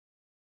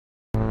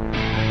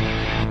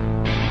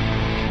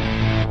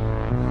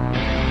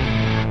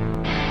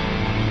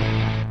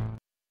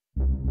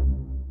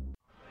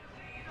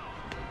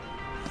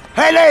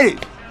Hey, ladies,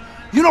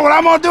 you know what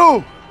I'm gonna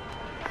do?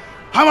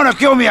 I'm gonna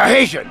kill me a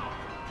Haitian.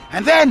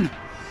 And then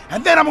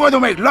I'm going to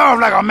make love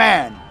like a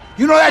man.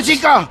 You know that,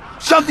 chica?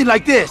 Something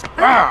like this.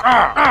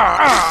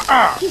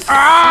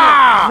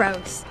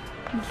 Gross.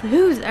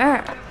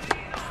 Loser.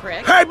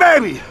 Prick. Hey,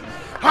 baby!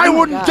 I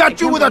wouldn't touch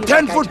you with a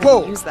 10-foot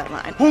pole.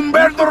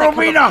 Humberto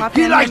Robina,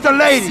 he likes the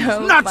ladies,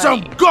 not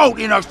some goat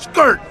in a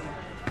skirt.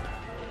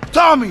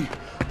 Tommy,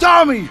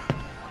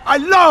 I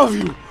love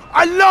you.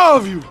 I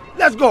love you.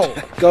 Let's go.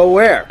 Go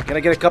where? Can I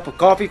get a cup of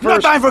coffee first? No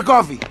time for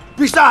coffee.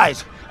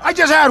 Besides, I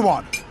just had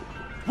one.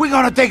 We're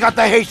gonna take out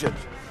the Haitians.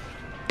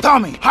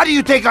 Tommy, how do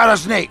you take out a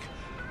snake?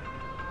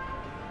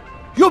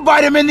 You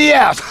bite him in the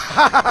ass.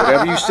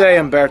 Whatever you say,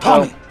 Humberto.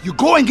 Tommy, you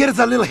go and get us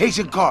a little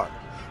Haitian card.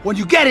 When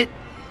you get it,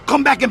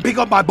 come back and pick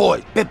up my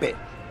boys, Pepe.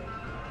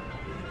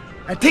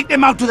 And take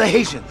them out to the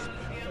Haitians.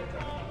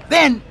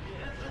 Then,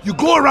 you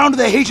go around to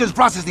the Haitians'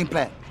 processing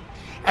plant.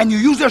 And you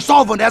use their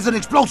solvent as an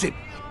explosive.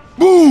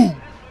 Boom!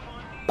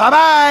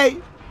 Bye-bye!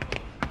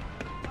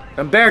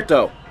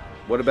 Humberto,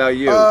 what about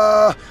you?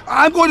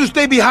 I'm going to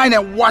stay behind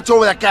and watch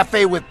over the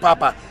cafe with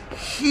Papa.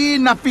 He's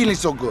not feeling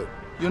so good,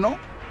 you know?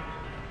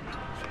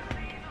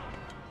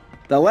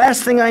 The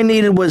last thing I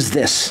needed was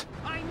this.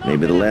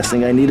 Maybe the last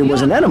thing I needed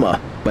was an enema,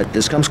 but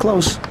this comes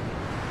close.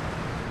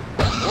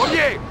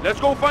 Oye, let's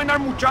go find our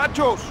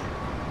muchachos.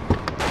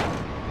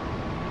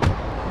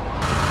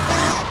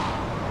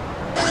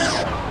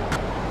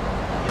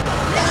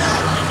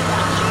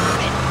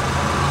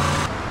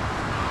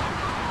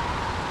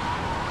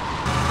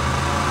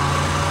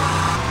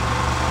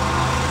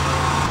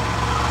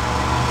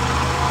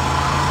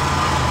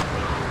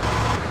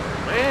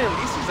 Man,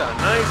 this is a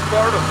nice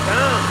part of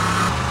town.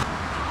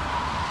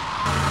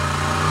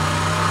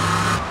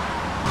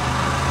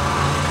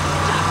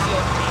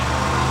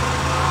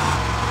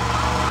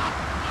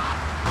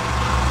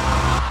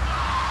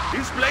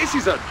 This place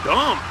is a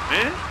dump,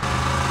 man.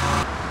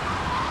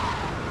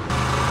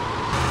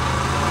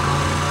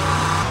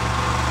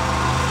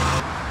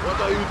 What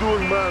are you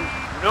doing, man?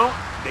 You know,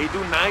 they do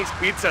nice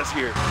pizzas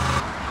here.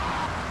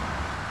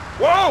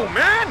 Whoa,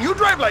 man, you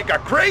drive like a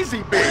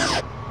crazy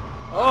bitch.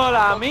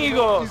 Hola,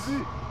 amigos.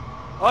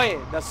 Oye,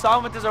 the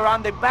solvent is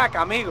around the back,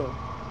 amigo.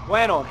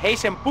 Bueno,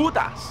 Haitian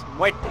putas,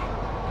 muerte.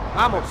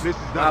 Vamos,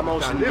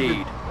 vamos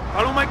indeed.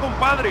 Follow my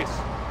compadres.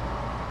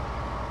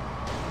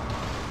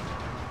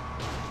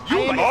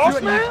 You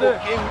lost, man?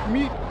 Okay with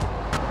me?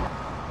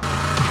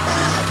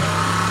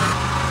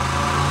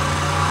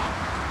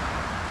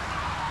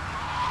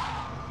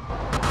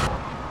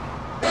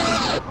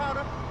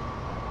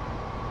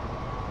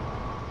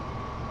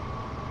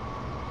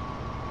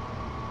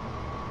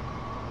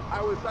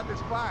 I will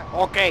satisfy.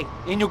 Okay,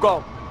 in you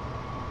go.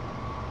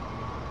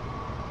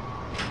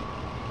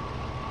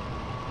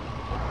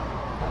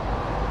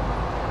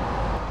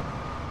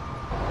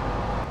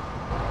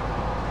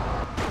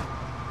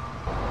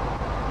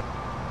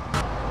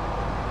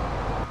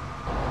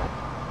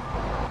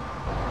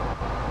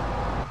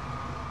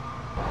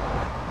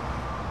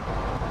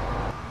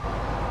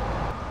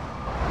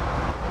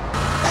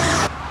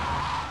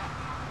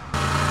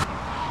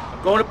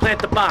 I'm going to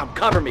plant the bomb.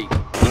 Cover me.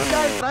 This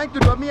guy is trying to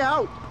drop me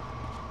out.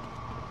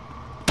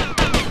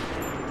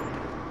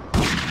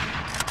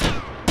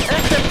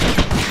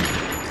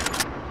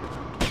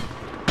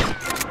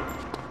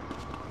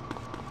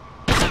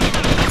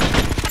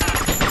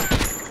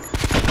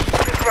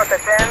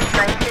 Rotterdam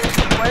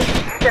 19 West,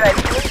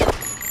 interactive.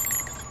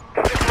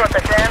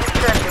 Rotterdam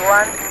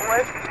 31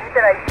 West,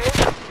 interactive.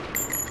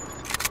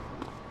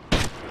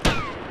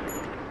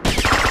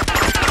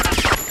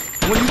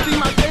 When you see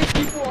my face,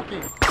 keep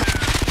walking.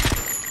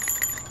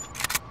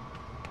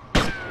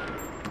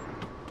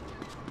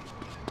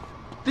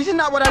 This is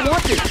not what I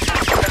wanted.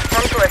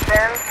 Respond to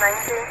advance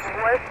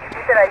 19 West,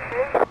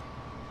 interactive.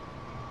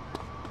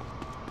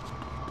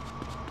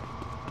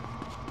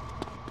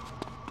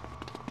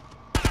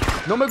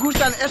 No me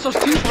gustan esos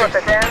chistes.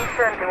 Rotterdam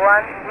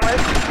 21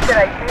 West,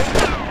 interactive.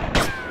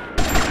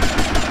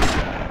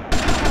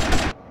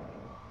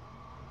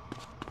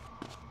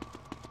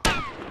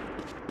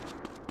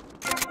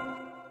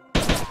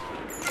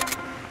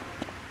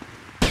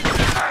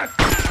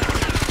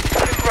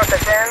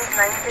 Rotterdam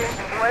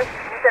 19 West,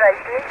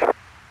 interactive.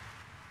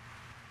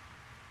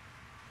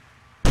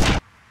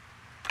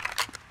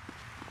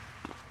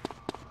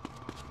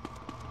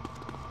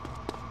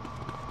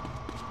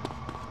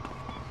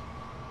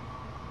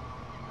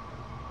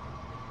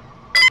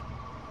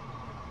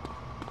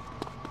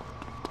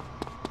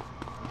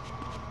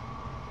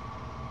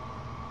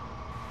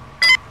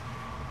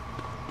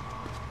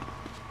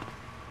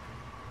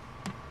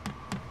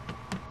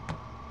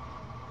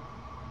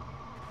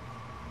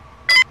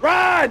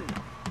 Run!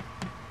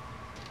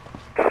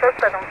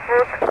 Suspect on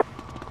foot.